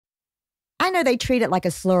I know they treat it like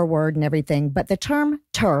a slur word and everything, but the term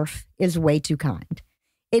TERF is way too kind.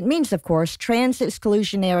 It means, of course,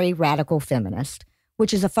 trans-exclusionary radical feminist,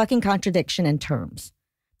 which is a fucking contradiction in terms.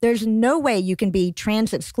 There's no way you can be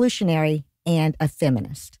trans-exclusionary and a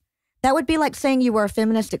feminist. That would be like saying you were a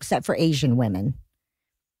feminist except for Asian women.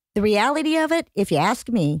 The reality of it, if you ask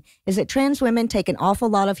me, is that trans women take an awful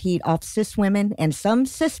lot of heat off cis women, and some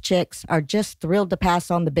cis chicks are just thrilled to pass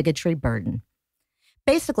on the bigotry burden.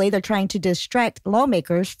 Basically, they're trying to distract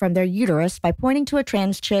lawmakers from their uterus by pointing to a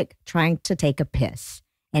trans chick trying to take a piss.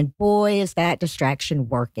 And boy, is that distraction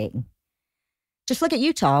working. Just look at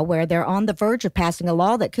Utah, where they're on the verge of passing a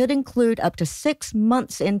law that could include up to 6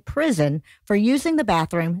 months in prison for using the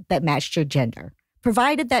bathroom that matched your gender,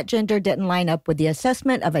 provided that gender didn't line up with the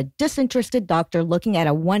assessment of a disinterested doctor looking at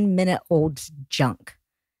a 1-minute-old's junk.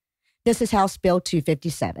 This is House Bill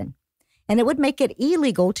 257. And it would make it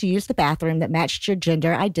illegal to use the bathroom that matched your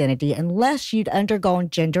gender identity unless you'd undergone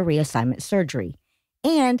gender reassignment surgery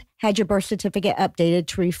and had your birth certificate updated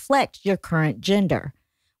to reflect your current gender,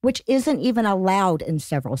 which isn't even allowed in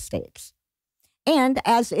several states. And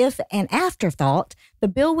as if an afterthought, the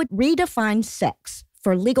bill would redefine sex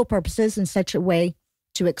for legal purposes in such a way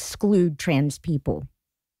to exclude trans people.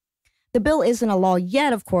 The bill isn't a law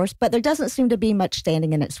yet, of course, but there doesn't seem to be much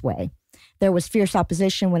standing in its way. There was fierce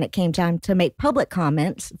opposition when it came time to make public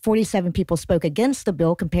comments. 47 people spoke against the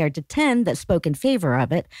bill compared to 10 that spoke in favor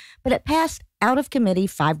of it, but it passed out of committee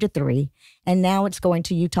 5-3, and now it's going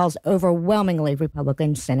to Utah's overwhelmingly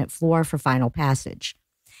Republican Senate floor for final passage.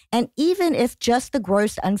 And even if just the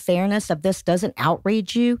gross unfairness of this doesn't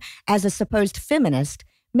outrage you as a supposed feminist,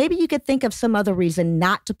 maybe you could think of some other reason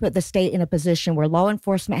not to put the state in a position where law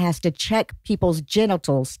enforcement has to check people's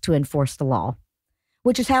genitals to enforce the law,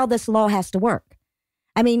 which is how this law has to work.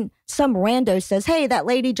 I mean, some rando says, hey, that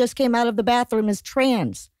lady just came out of the bathroom is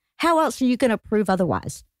trans. How else are you going to prove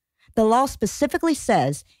otherwise? The law specifically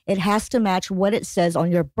says it has to match what it says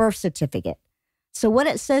on your birth certificate. So what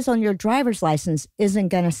it says on your driver's license isn't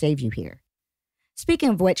going to save you here. Speaking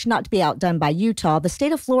of which, not to be outdone by Utah, the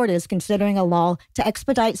state of Florida is considering a law to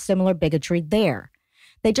expedite similar bigotry there.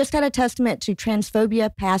 They just had a testament to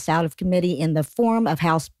transphobia pass out of committee in the form of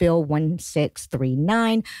House Bill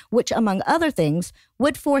 1639, which, among other things,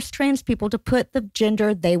 would force trans people to put the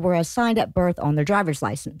gender they were assigned at birth on their driver's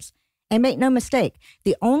license. And make no mistake,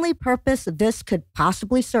 the only purpose this could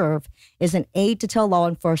possibly serve is an aid to tell law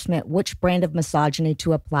enforcement which brand of misogyny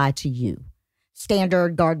to apply to you.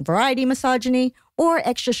 Standard garden variety misogyny or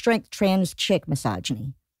extra strength trans chick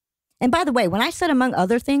misogyny. And by the way, when I said among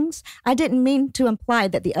other things, I didn't mean to imply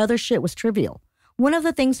that the other shit was trivial. One of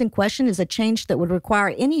the things in question is a change that would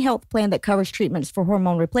require any health plan that covers treatments for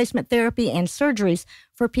hormone replacement therapy and surgeries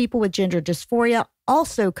for people with gender dysphoria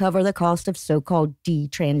also cover the cost of so-called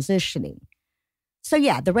detransitioning. So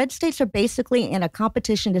yeah, the red states are basically in a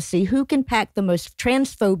competition to see who can pack the most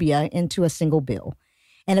transphobia into a single bill.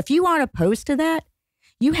 And if you aren't opposed to that,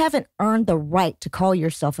 you haven't earned the right to call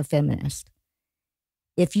yourself a feminist.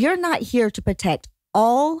 If you're not here to protect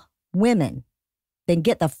all women, then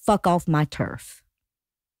get the fuck off my turf.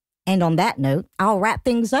 And on that note, I'll wrap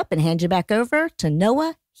things up and hand you back over to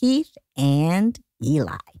Noah, Heath, and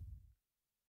Eli.